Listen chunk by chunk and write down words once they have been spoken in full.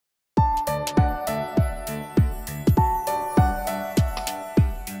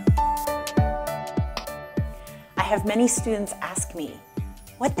have many students ask me,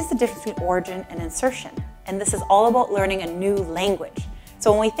 what is the difference between origin and insertion? And this is all about learning a new language.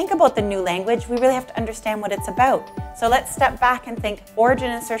 So when we think about the new language, we really have to understand what it's about. So let's step back and think origin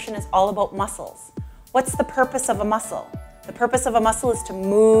and insertion is all about muscles. What's the purpose of a muscle? The purpose of a muscle is to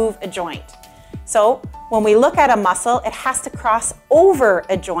move a joint. So when we look at a muscle, it has to cross over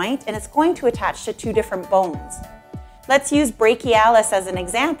a joint and it's going to attach to two different bones. Let's use brachialis as an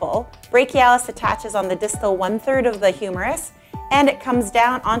example. Brachialis attaches on the distal 1/3 of the humerus and it comes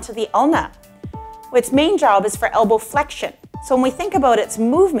down onto the ulna. Its main job is for elbow flexion. So when we think about its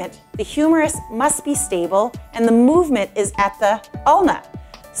movement, the humerus must be stable and the movement is at the ulna.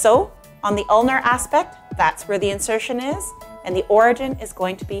 So on the ulnar aspect, that's where the insertion is, and the origin is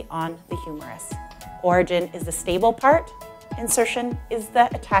going to be on the humerus. Origin is the stable part, insertion is the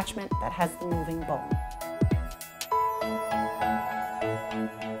attachment that has the moving bone.